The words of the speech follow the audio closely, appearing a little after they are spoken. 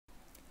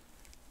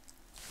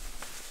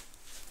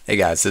Hey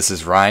guys, this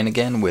is Ryan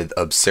again with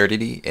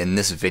Absurdity. In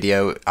this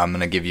video, I'm going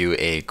to give you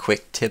a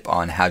quick tip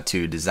on how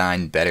to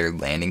design better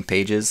landing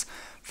pages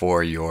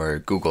for your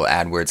Google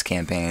Adwords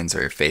campaigns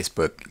or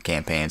Facebook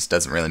campaigns,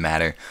 doesn't really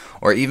matter,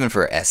 or even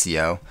for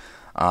SEO.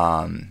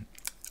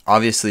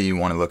 Obviously, you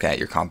want to look at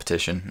your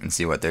competition and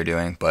see what they're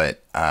doing,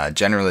 but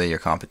generally your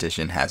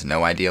competition has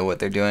no idea what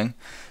they're doing.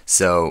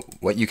 So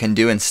what you can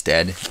do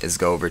instead is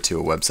go over to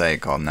a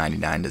website called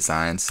 99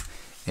 Designs,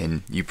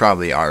 and you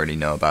probably already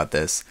know about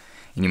this.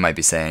 And you might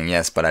be saying,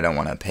 yes, but I don't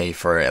want to pay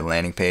for a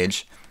landing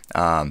page.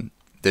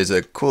 There's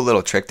a cool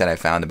little trick that I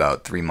found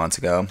about 3 months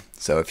ago.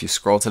 So if you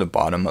scroll to the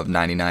bottom of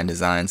 99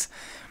 Designs,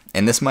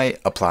 and this might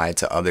apply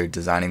to other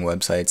designing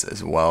websites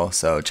as well,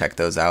 so check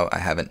those out. I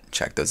haven't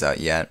checked those out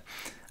yet.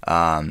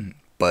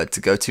 But to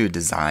go to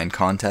design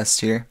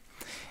contest here,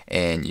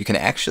 and you can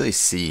actually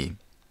see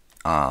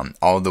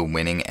all the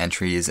winning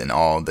entries and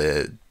all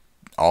the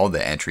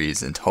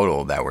entries in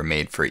total that were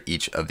made for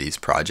each of these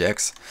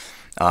projects.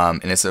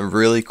 And it's a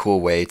really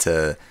cool way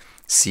to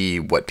see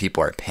what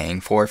people are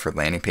paying for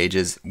landing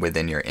pages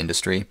within your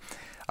industry.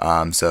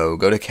 So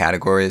go to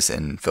categories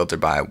and filter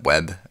by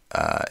web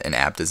and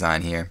app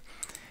design here,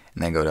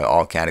 and then go to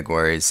all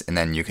categories, and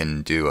then you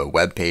can do a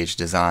web page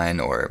design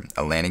or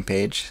a landing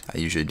page. I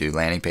usually do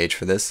landing page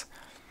for this,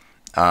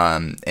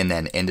 and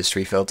then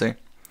industry filter.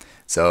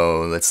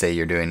 So let's say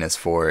you're doing this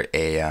for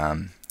a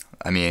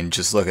I mean,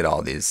 just look at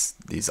all these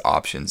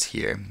options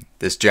here.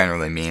 This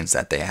generally means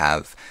that they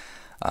have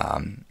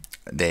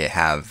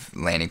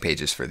landing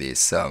pages for these.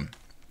 So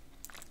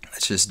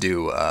let's just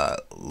do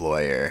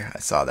lawyer. I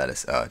saw that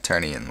as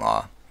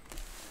attorney-in-law.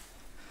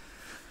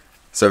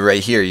 So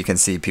right here you can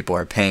see people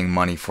are paying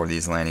money for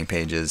these landing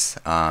pages.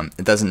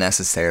 It doesn't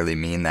necessarily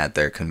mean that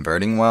they're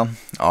converting well,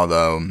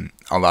 although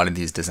a lot of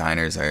these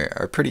designers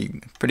are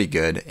pretty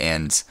good,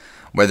 and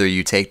whether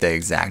you take the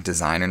exact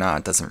design or not,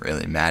 it doesn't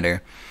really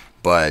matter.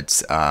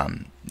 But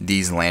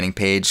these landing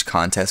page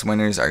contest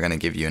winners are going to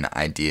give you an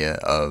idea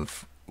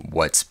of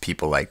what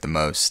people like the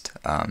most,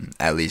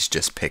 at least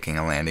just picking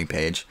a landing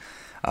page,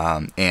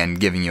 and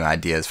giving you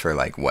ideas for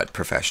like what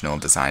professional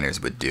designers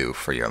would do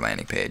for your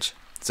landing page.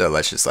 So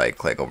let's just like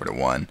click over to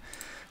one.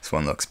 This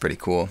one looks pretty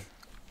cool.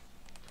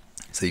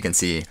 So you can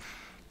see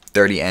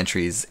 30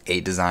 entries,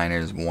 8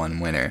 designers, 1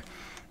 winner.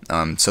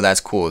 So that's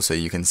cool. So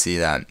you can see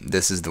that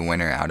this is the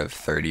winner out of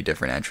 30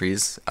 different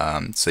entries.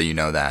 So you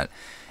know that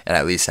it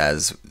at least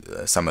has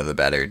some of the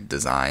better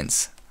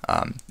designs,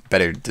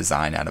 better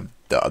design out of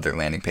the other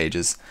landing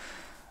pages.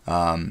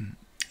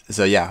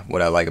 So yeah,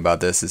 what I like about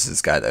this is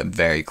it's got a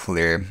very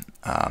clear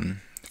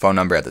phone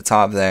number at the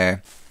top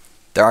there.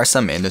 There are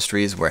some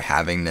industries where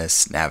having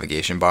this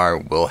navigation bar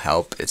will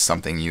help. It's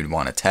something you'd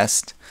want to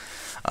test.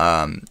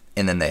 And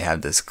then they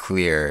have this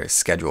clear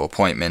schedule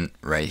appointment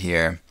right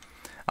here.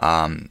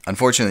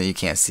 Unfortunately, you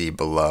can't see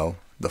below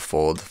the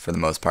fold for the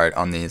most part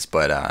on these,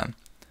 but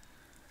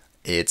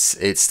it's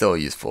still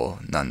useful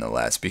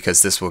nonetheless,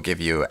 because this will give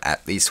you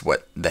at least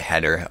what the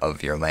header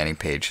of your landing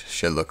page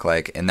should look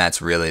like, and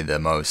that's really the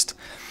most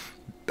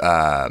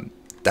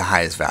the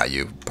highest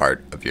value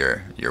part of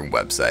your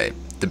website,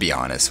 to be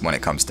honest, when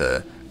it comes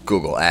to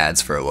Google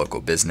Ads for a local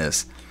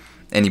business.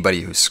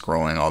 Anybody who's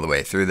scrolling all the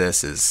way through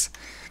this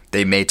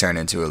they may turn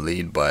into a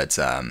lead, but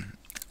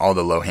all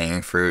the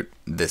low-hanging fruit,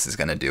 this is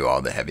going to do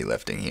all the heavy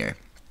lifting here.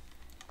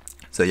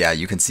 So yeah,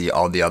 you can see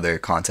all the other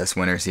contest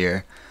winners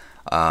here,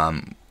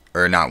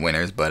 or not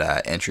winners,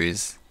 but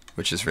entries,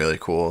 which is really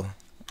cool.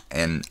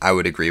 And I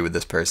would agree with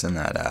this person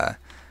that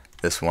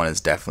this one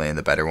is definitely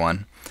the better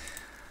one.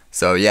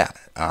 So yeah,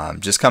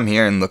 just come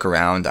here and look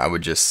around. I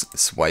would just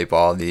swipe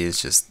all of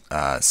these, just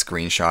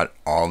screenshot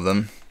all of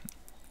them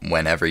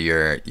whenever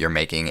you're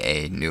making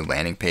a new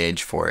landing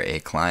page for a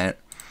client,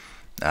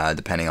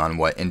 depending on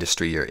what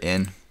industry you're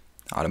in,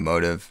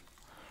 automotive.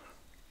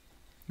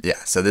 Yeah,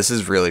 so this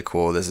is really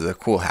cool. This is a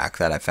cool hack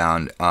that I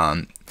found.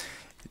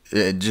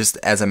 Just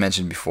as I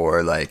mentioned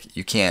before, like,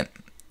 you can't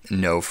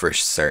know for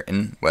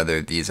certain whether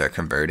these are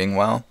converting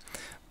well,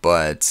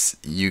 but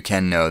you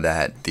can know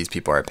that these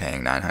people are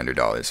paying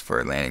 $900 for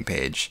a landing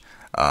page,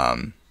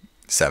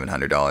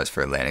 $700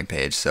 for a landing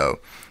page, so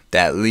they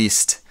at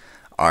least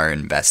are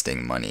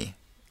investing money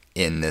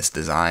in this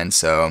design.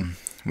 So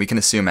we can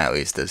assume at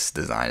least this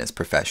design is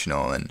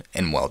professional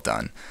and well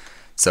done.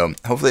 So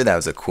hopefully that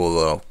was a cool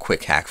little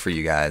quick hack for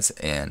you guys,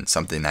 and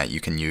something that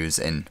you can use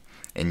in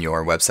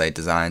your website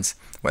designs,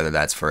 whether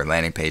that's for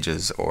landing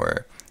pages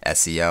or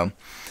SEO.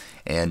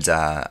 And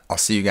I'll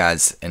see you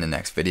guys in the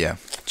next video.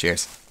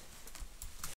 Cheers.